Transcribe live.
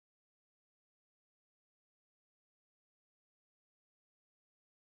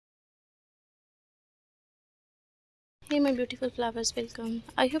Hey, my beautiful flowers, welcome.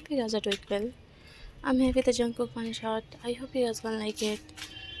 I hope you guys are doing well. I'm here with a Jungkook one shot. I hope you guys gonna like it.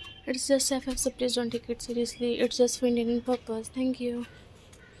 It's just FF, so please don't take it seriously. It's just for Indian purpose. Thank you.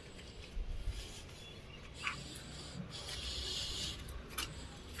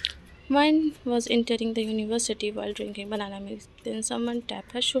 Mine was entering the university while drinking banana milk. Then someone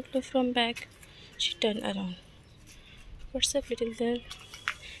tapped her shoulder from back. She turned around. What's up, little girl?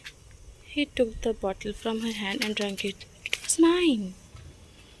 He took the bottle from her hand and drank it. It was mine.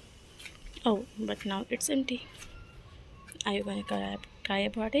 Oh, but now it's empty. Are you gonna cry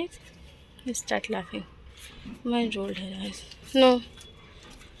about it? You start laughing. Mine rolled her eyes. No,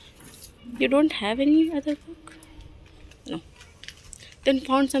 you don't have any other book? No. Then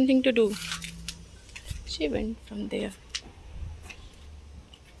found something to do. She went from there.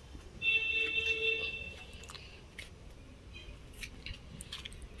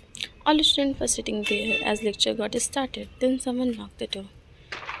 All the students were sitting there as lecture got started. Then someone knocked the door.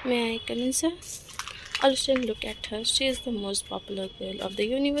 May I come in, sir? All the students looked at her. She is the most popular girl of the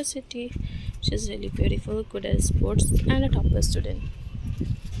university. She is really beautiful, good at sports, and a topper student.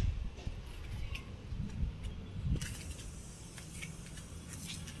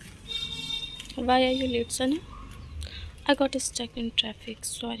 Why are you late, Sana? I got stuck in traffic.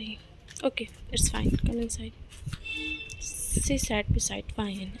 Sorry. Okay, it's fine. Come inside. She sat beside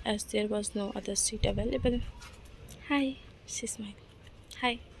Ryan as there was no other seat available. Hi, she smiled.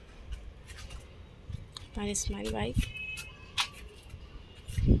 Hi, Ryan smiled back.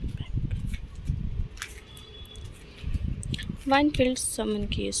 Ryan felt someone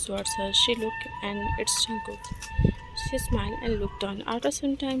gaze towards her. She looked and it's Jungkook. She smiled and looked on. After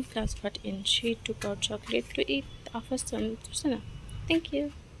some time, class got in. She took out chocolate to eat. Offered some to Sana. Thank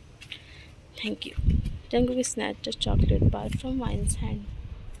you. Thank you. Jungkook snatched a chocolate bar from Ryan's hand.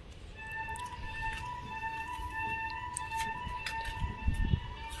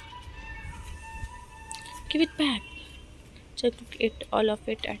 Give it back. Jungkook ate all of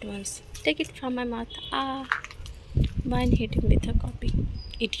it at once. Take it from my mouth. Ah. Ryan hit him with a copy.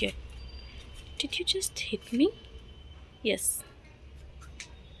 Idiot. Did you just hit me? Yes.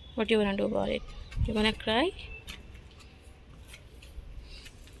 What you gonna do about it? You gonna cry?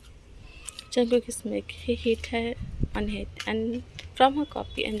 Jungkook is meek. He hit her on head and from her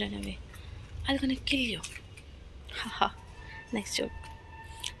copy and ran away. I'm gonna kill you. Haha. Nice joke.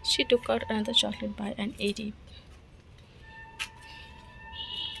 She took out another chocolate bar and ate it.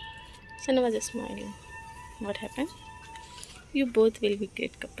 Sana was smiling. What happened? You both will be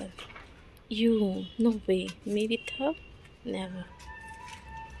great couple. You, no way. Me with her? Never.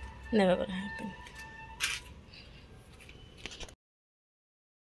 Never gonna happen.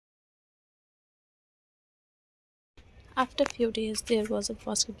 After a few days, there was a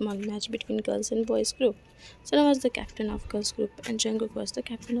basketball match between girls and boys group. Sana was the captain of girls group and Jungkook was the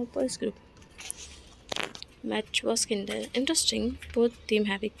captain of boys group. Match was kinda interesting. Both team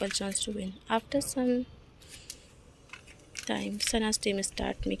have equal chance to win. After some time, Sana's team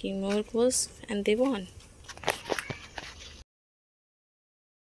start making more goals and they won.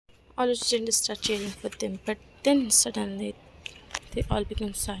 All the students start cheering for them, but then suddenly they all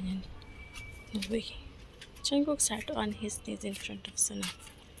become silent. No way. Jungkook sat on his knees in front of Sana.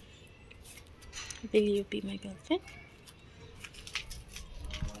 Will you be my girlfriend?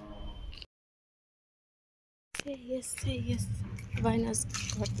 Say yes, say yes. Vina's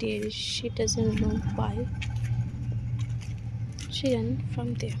got teary. She doesn't know why. She ran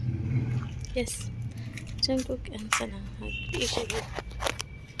from there. Yes, Jungkook and Sana hugged each other.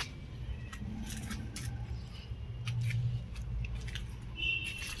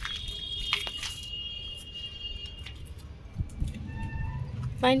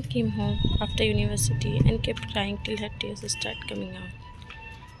 Vine came home after university and kept crying till her tears started coming out.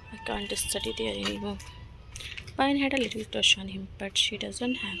 I can't study there anymore. Vine had a little crush on him, but she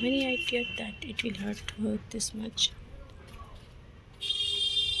doesn't have any idea that it will hurt her this much.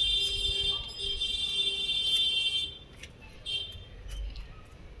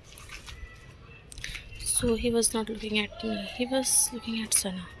 So he was not looking at me, he was looking at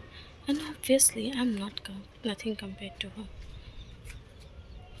Sana. And obviously, I'm not nothing compared to her.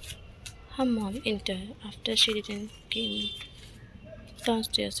 Her mom entered after she didn't came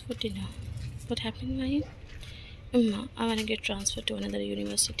downstairs for dinner. What happened, Ryan? Amma, I want to get transferred to another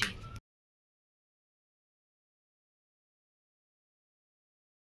university.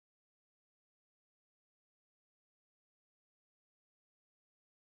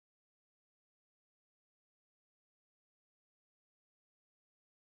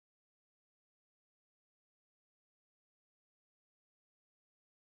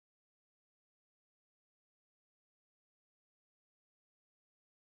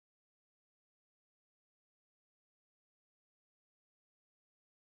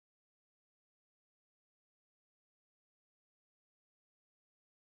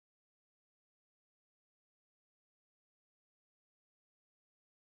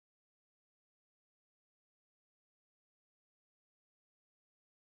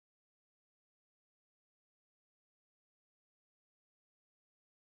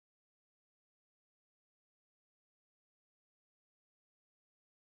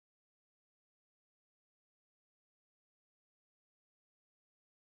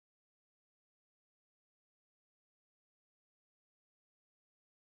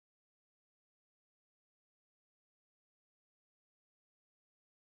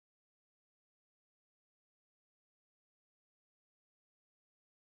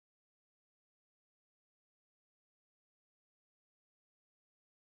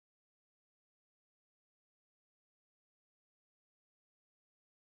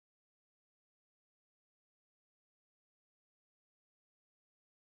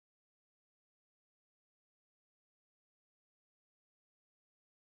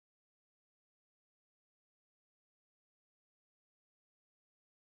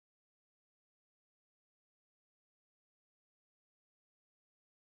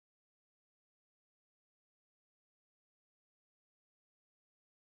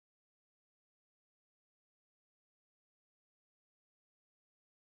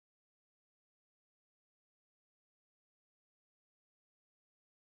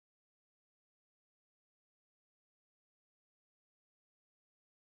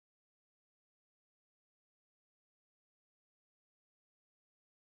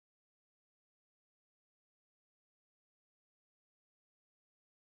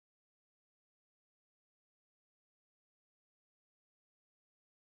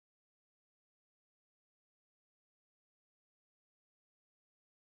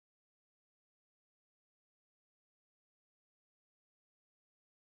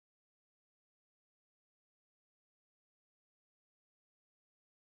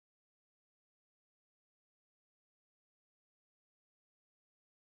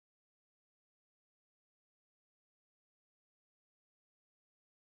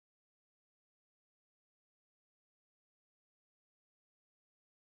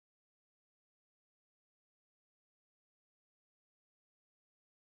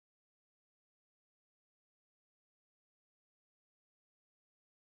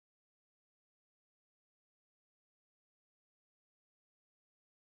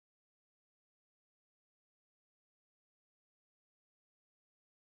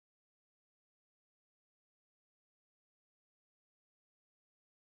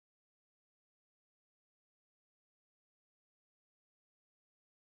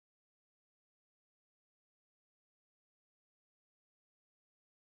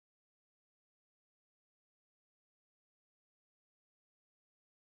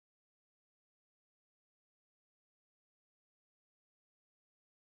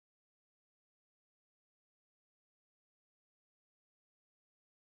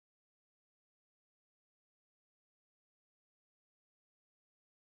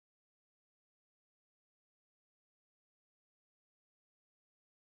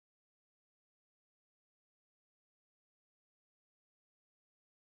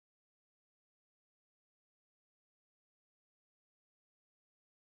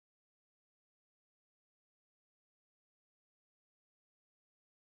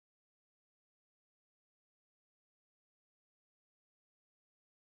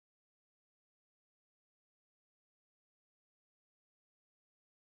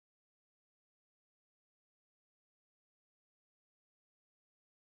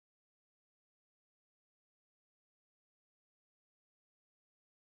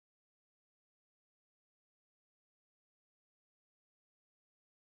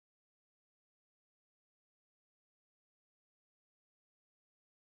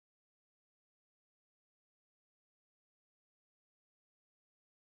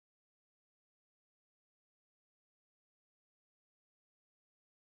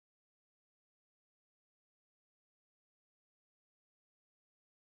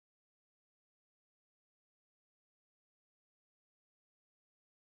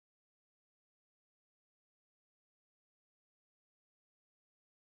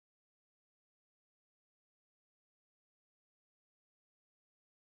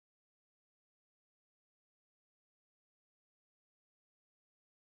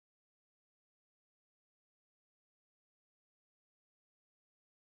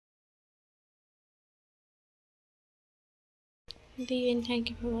 The end. Thank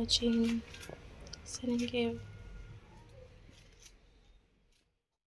you for watching. Signing off.